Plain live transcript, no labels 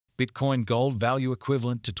Bitcoin gold value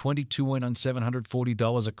equivalent to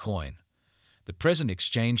 $22,740 a coin. The present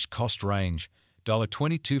exchange cost range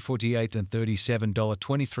 $22.48 and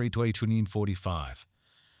 $37.23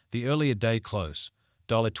 The earlier day close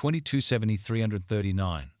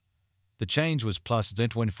 $22.73 The change was plus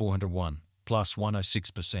 $2401 plus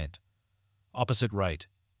 106%. Opposite rate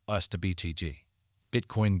US to BTG.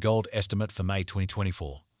 Bitcoin gold estimate for May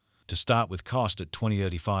 2024. To start with, cost at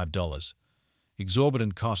 $20.35.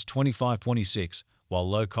 Exorbitant cost $25.26, while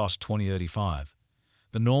low cost $20.35.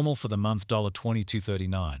 The normal for the month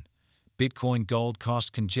 $22.39. Bitcoin gold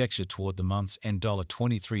cost conjecture toward the month's end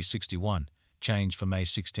 $23.61. Change for May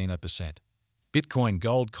 16%. Bitcoin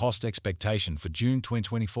gold cost expectation for June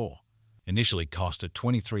 2024. Initially cost at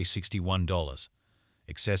 $23.61.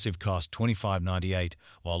 Excessive cost $25.98,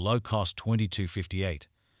 while low cost $22.58.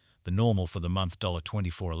 The normal for the month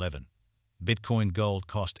 $24.11. Bitcoin gold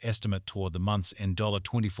cost estimate toward the month's end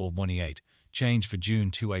 $24.28. Change for June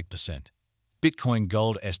 28%. Bitcoin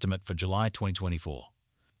gold estimate for July 2024.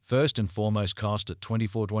 First and foremost cost at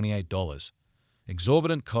 $24.28.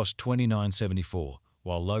 Exorbitant cost $29.74,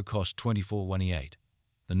 while low cost $24.28.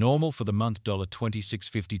 The normal for the month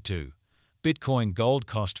 $26.52. Bitcoin gold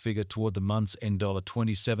cost figure toward the month's end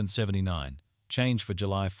 $27.79. Change for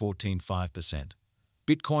July 14.5%.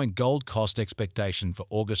 Bitcoin gold cost expectation for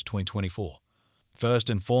August 2024. First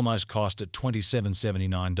and foremost cost at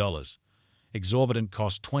 $27.79. Exorbitant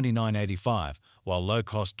cost $29.85, while low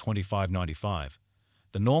cost $25.95.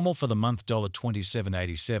 The normal for the month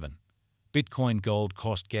 $27.87. Bitcoin gold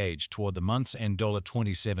cost gauge toward the month's end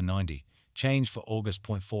 $27.90. Change for August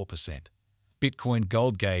 0.4%. Bitcoin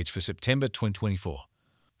gold gauge for September 2024.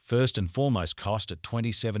 First and foremost cost at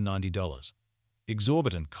 $27.90.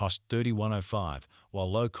 Exorbitant cost $31.05,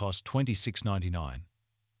 while low cost $26.99.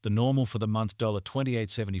 The normal for the month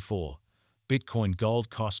 $28.74. Bitcoin gold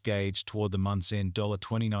cost gauge toward the month's end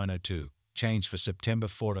 $29.02. Change for September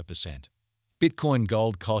 4%. Bitcoin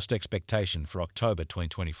gold cost expectation for October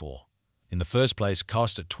 2024. In the first place,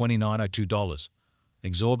 cost at $29.02.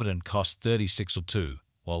 Exorbitant cost $36.02,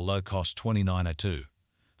 while low cost $29.02.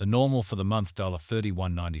 The normal for the month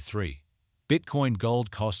 $31.93. Bitcoin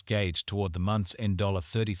gold cost gauge toward the month's end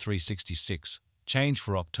 $33.66. Change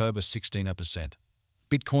for October 16%.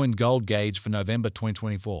 Bitcoin gold gauge for November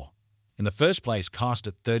 2024. In the first place, cost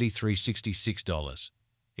at $33.66.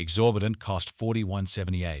 Exorbitant cost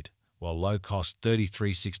 $41.78, while low cost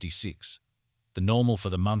 $33.66. The normal for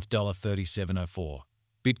the month $37.04.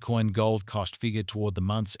 Bitcoin gold cost figure toward the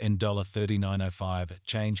month's end $39.05.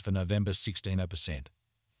 Change for November 16%.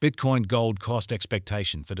 Bitcoin gold cost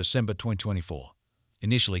expectation for December 2024.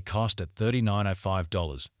 Initially cost at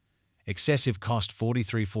 $39.05. Excessive cost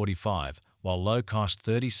 $43.45, while low cost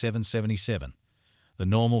 $37.77. The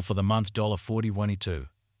normal for the month $40.22.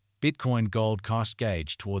 Bitcoin gold cost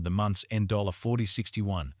gauge toward the month's end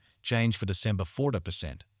 $40.61. Change for December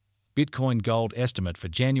 4%. Bitcoin gold estimate for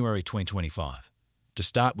January 2025. To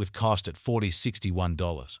start with, cost at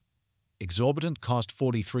 $40.61. Exorbitant cost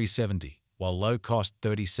 $43.70, while low cost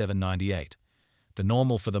 $37.98. The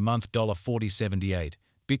normal for the month $40.78.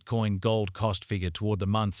 Bitcoin gold cost figure toward the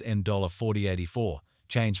month's end $40.84.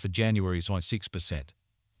 Change for January's 0.6%.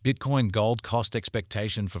 Bitcoin gold cost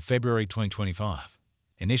expectation for February 2025.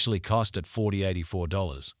 Initially cost at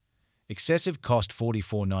 $40.84. Excessive cost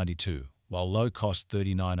 $44.92, while low cost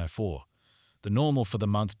 $39.04. The normal for the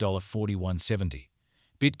month $41.70.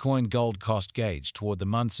 Bitcoin gold cost gauge toward the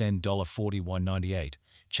month's end $41.98.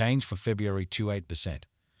 Change for February 28%.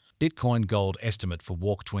 Bitcoin gold estimate for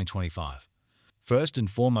Walk 2025. First and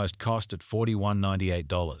foremost cost at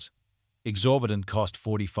 $41.98. Exorbitant cost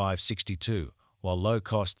 $45.62, while low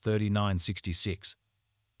cost $39.66.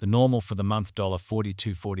 The normal for the month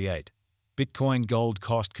 $42.48. Bitcoin gold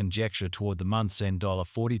cost conjecture toward the month's end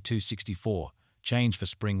 $42.64. Change for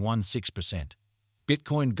spring 16%.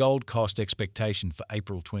 Bitcoin gold cost expectation for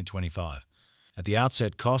April 2025. At the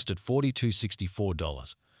outset, cost at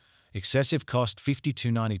 $42.64. Excessive cost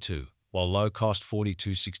 $52.92, while low cost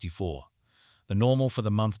 $42.64. The normal for the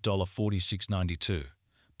month $46.92.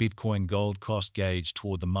 Bitcoin gold cost gauge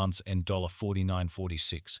toward the month's end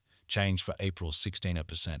 $49.46. Change for April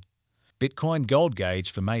 16%. Bitcoin gold gauge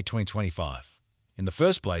for May 2025. In the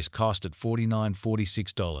first place, cost at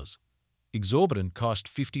 $49.46. Exorbitant cost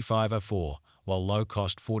 $55.04, while low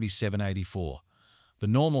cost $47.84. The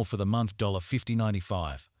normal for the month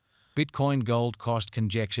 $50.95. Bitcoin gold cost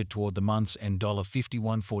conjecture toward the month's end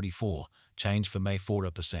 $51.44. Change for May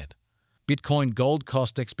 4%. Bitcoin gold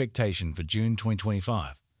cost expectation for June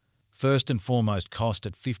 2025. First and foremost, cost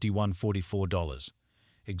at $51.44.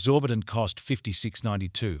 Exorbitant cost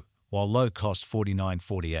 $56.92, while low cost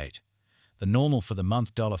 $49.48. The normal for the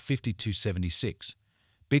month $52.76.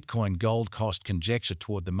 Bitcoin gold cost conjecture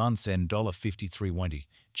toward the month's end $53.20.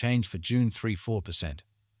 Change for June 3.4%.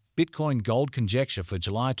 Bitcoin gold conjecture for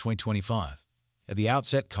July 2025. At the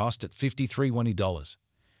outset cost at $53.20.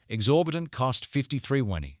 Exorbitant cost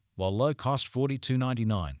 $53.20, while low cost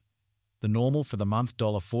 $42.99. The normal for the month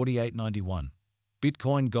 $48.91.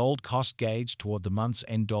 Bitcoin gold cost gauge toward the month's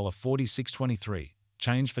end $46.23.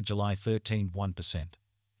 Change for July 13.1%.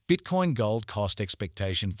 Bitcoin gold cost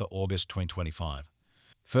expectation for August 2025.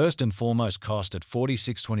 First and foremost cost at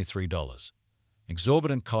 $46.23.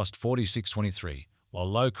 Exorbitant cost $46.23, while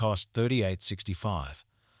low cost $38.65.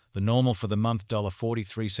 The normal for the month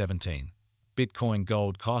 $43.17. Bitcoin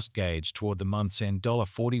gold cost gauge toward the month's end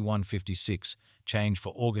 $41.56. Change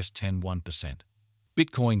for August 10.1%.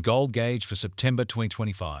 Bitcoin gold gauge for September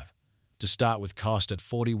 2025. To start with cost at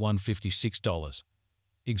 $41.56.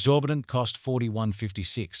 Exorbitant cost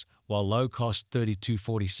 $41.56, while low cost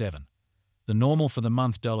 $32.47. The normal for the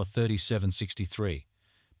month $37.63.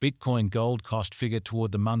 Bitcoin gold cost figure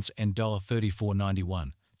toward the month's end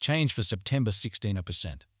 $34.91. Change for September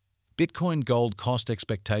 16%. Bitcoin gold cost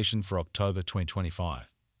expectation for October 2025.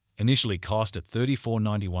 Initially cost at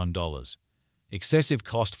 $34.91. Excessive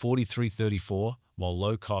cost $43.34, while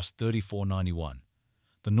low cost $34.91.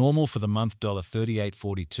 The normal for the month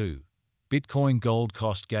 $38.42. Bitcoin gold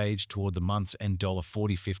cost gauge toward the month's end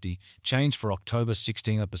 $40.50. Change for October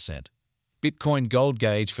 16%. Bitcoin gold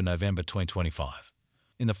gauge for November 2025.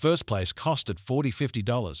 In the first place cost at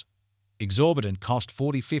 $40.50. Exorbitant cost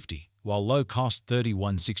 $40.50, while low cost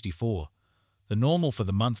 $31.64. The normal for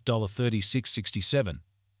the month $36.67.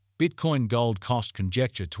 Bitcoin gold cost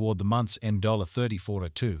conjecture toward the month's end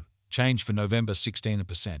 $34.02. Change for November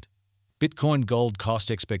 16%. Bitcoin gold cost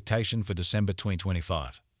expectation for December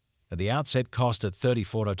 2025. At the outset cost at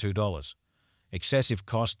 $34.02. Excessive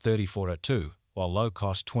cost $34.02, while low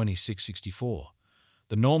cost $26.64.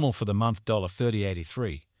 The normal for the month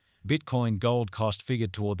 $30.83. Bitcoin gold cost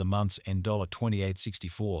figured toward the month's end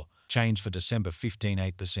 $28.64. Change for December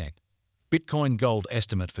 15.8%. Bitcoin gold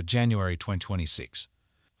estimate for January 2026.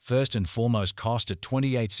 First and foremost cost at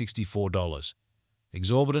 $28.64.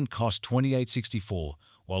 Exorbitant cost $28.64,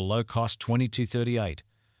 while low cost $22.38.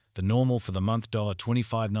 The normal for the month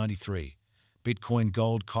 $25.93. Bitcoin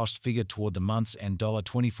gold cost figure toward the month's end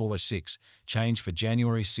 $24.06. Change for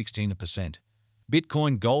January 16%.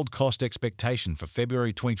 Bitcoin gold cost expectation for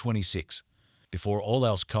February 2026. Before all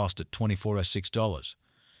else cost at $24.06.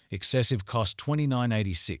 Excessive cost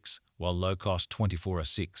 $29.86, while low cost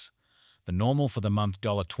 $24.06. The normal for the month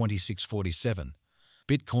 $26.47.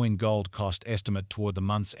 Bitcoin gold cost estimate toward the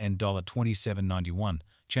month's end $27.91.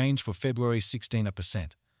 Change for February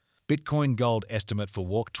 16%. Bitcoin gold estimate for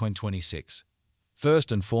walk 2026.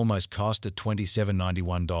 First and foremost cost at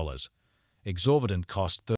 $27.91. Exorbitant cost